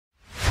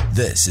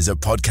This is a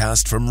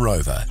podcast from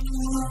Rover.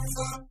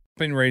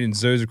 Been reading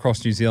zoos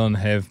across New Zealand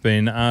have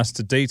been asked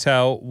to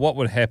detail what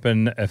would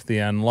happen if the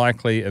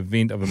unlikely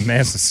event of a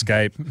mass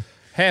escape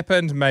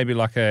happened, maybe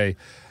like a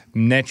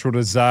natural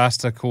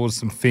disaster caused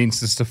some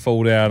fences to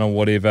fall down or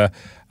whatever,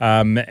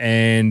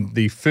 and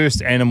the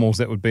first animals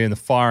that would be in the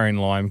firing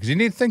line, because you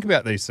need to think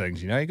about these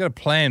things, you know, you got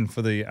to plan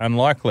for the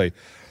unlikely,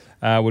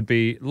 would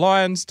be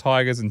lions,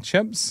 tigers and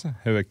chimps,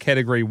 who are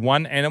category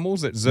 1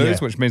 animals at zoos,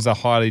 which means they're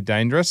highly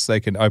dangerous. They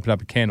can open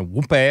up a can of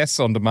whoop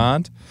ass on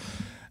demand.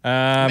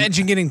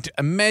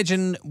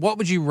 Imagine what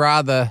would you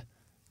rather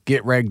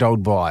get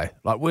ragdolled by?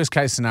 Like, worst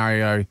case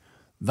scenario,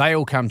 they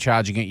all come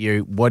charging at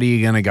you. What are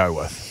you going to go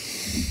with?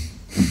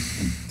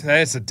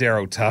 That's a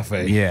Daryl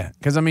toughie. Yeah,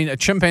 because I mean, a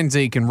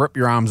chimpanzee can rip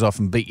your arms off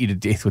and beat you to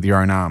death with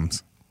your own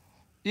arms.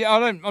 Yeah,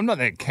 I'm not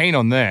that keen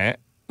on that.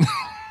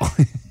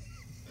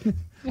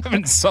 You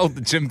haven't sold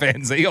the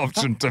chimpanzee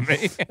option to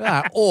me.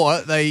 Or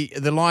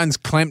the lions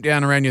clamp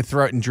down around your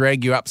throat and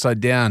drag you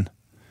upside down,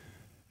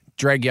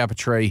 drag you up a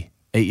tree,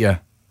 eat you.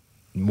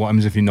 What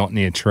happens if you're not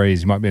near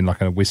trees? You might be in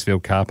like a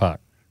Westfield car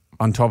park.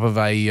 On top of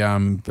a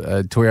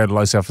Toyota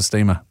low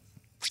self-esteemer.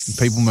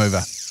 People mover.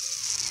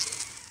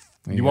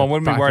 You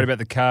wouldn't be worried about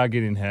the car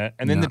getting hit.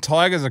 And then the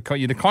tigers,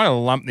 you kind of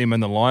lump them in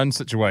the lion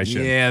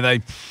situation. Yeah,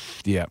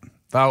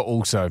 they're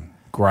also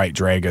great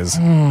draggers.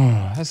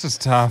 This is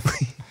tough.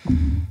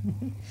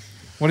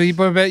 What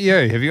about you?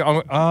 Have you?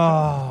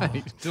 I'd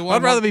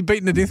rather be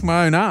beaten to death with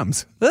my own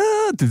arms. You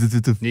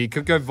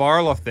could go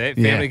viral off that.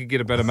 Family could get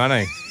a bit of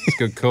money. It's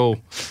good, cool.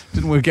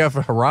 Didn't work out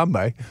for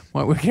Harambe.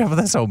 Might work out for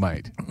this old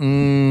mate.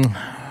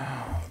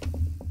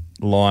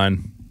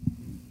 Lion.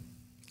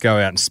 Go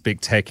out in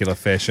spectacular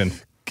fashion.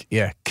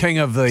 Yeah, king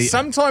of the...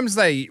 Sometimes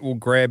they will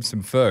grab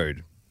some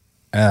food.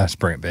 Let's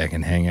bring it back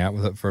and hang out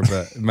with it for a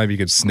bit. Maybe you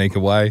could sneak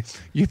away.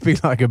 You'd be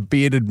like a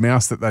bearded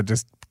mouse that they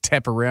just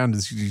tap around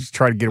as you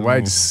try to get away.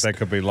 That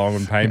could be long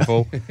and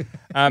painful.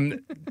 Do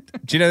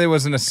you know there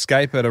was an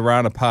escape at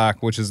Arana Park,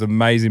 which is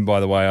amazing, by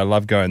the way. I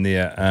love going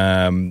there,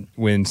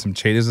 when some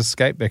cheetahs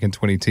escaped back in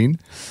 2010.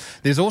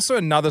 There's also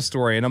another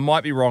story, and I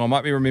might be wrong. I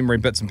might be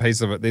remembering bits and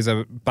pieces of it. There's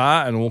a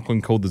bar in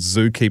Auckland called the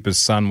Zookeeper's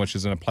Son, which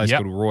is in a place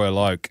called Royal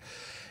Oak.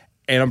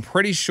 And I'm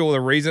pretty sure the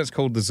reason it's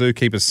called the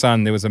Zookeeper's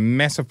Son, there was a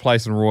massive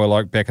place in Royal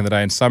Oak back in the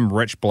day, and some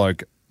rich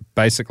bloke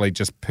basically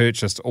just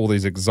purchased all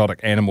these exotic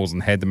animals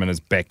and had them in his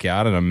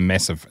backyard in a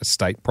massive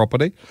estate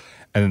property,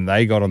 and then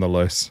they got on the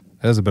loose.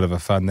 It was a bit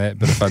of fun that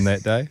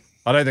day.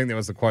 I don't think that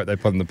was the quote they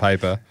put in the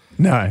paper.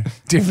 No,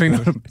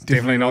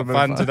 definitely not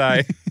fun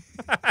today.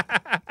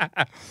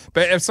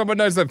 But if someone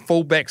knows the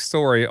full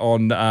backstory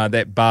on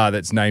that bar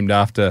that's named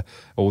after,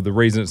 or the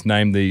reason it's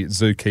named the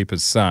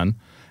Zookeeper's Son,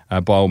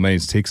 by all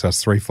means, text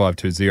us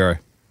 3520.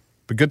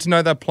 But good to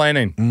know they're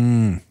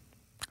planning.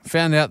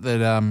 Found out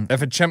that...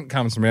 if a chimp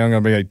comes from me, I'm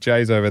going to be like,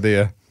 Jay's over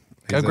there.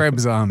 Go grab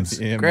his arms.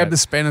 Yeah, grab mate. the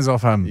spanners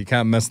off him. You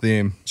can't miss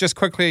them. Just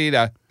quickly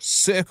to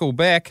circle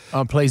back.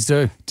 Oh, please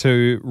do.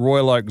 To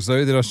Royal Oak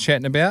Zoo that I was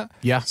chatting about.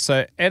 Yeah.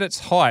 So at its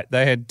height,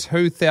 they had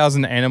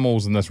 2,000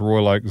 animals in this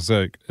Royal Oak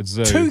Zoo.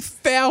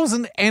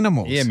 2,000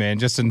 animals? Yeah, man.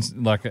 Just in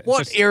like...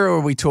 What era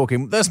are we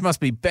talking? This must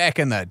be back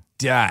in the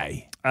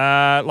day.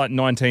 Like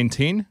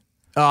 1910.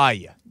 Oh,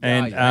 yeah.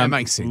 And that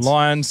makes sense.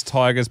 Lions,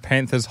 tigers,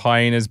 panthers,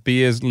 hyenas,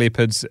 bears,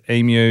 leopards,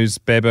 emus,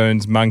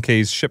 baboons,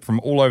 monkeys, shipped from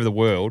all over the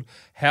world,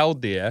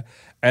 held there.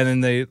 And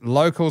then the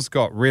locals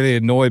got really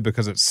annoyed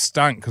because it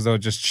stunk because they were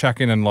just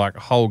chucking in like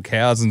whole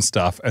cows and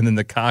stuff. And then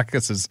the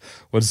carcasses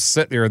would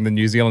sit there in the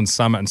New Zealand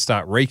summer and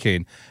start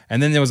reeking.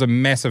 And then there was a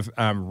massive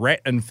rat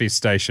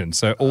infestation.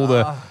 So all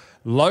the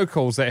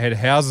locals that had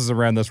houses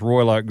around this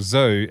Royal Oak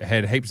Zoo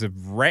had heaps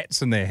of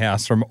rats in their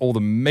house from all the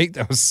meat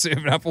that was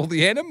serving up all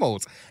the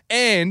animals.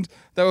 And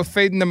they were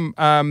feeding them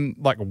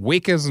like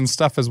wekas and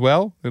stuff as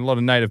well. There were a lot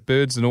of native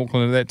birds in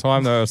Auckland at that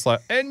time. They were just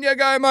like, in you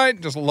go, mate,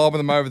 just lobbing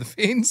them over the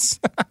fence.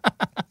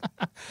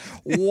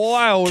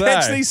 Wild,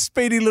 Catch these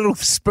speedy little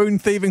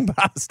spoon-thieving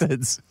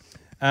bastards.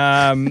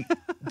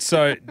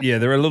 So, yeah,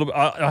 they're a little bit...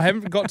 I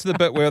haven't got to the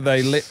bit where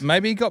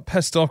maybe he got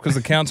pissed off because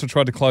the council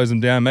tried to close him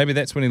down. Maybe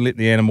that's when he let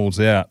the animals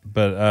out.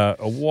 But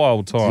a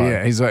wild time.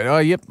 Yeah, he's like, oh,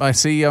 yep, I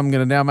see. I'm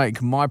going to now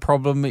make my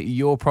problem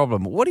your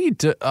problem. What do you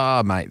do?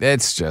 Oh, mate,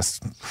 that's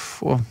just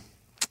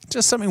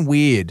something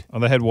weird. Oh,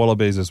 they had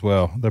wallabies as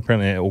well. They're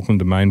apparently at Auckland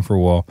Domain for a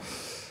while.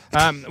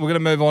 We're going to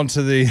move on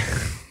to the...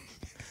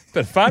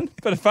 Bit of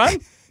fun.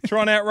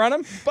 Try and outrun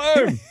them.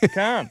 Boom.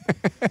 Can't.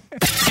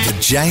 The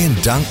Jay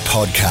and Dunk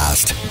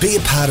Podcast. Be a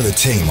part of the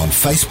team on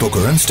Facebook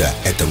or Insta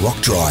at The Rock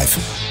Drive.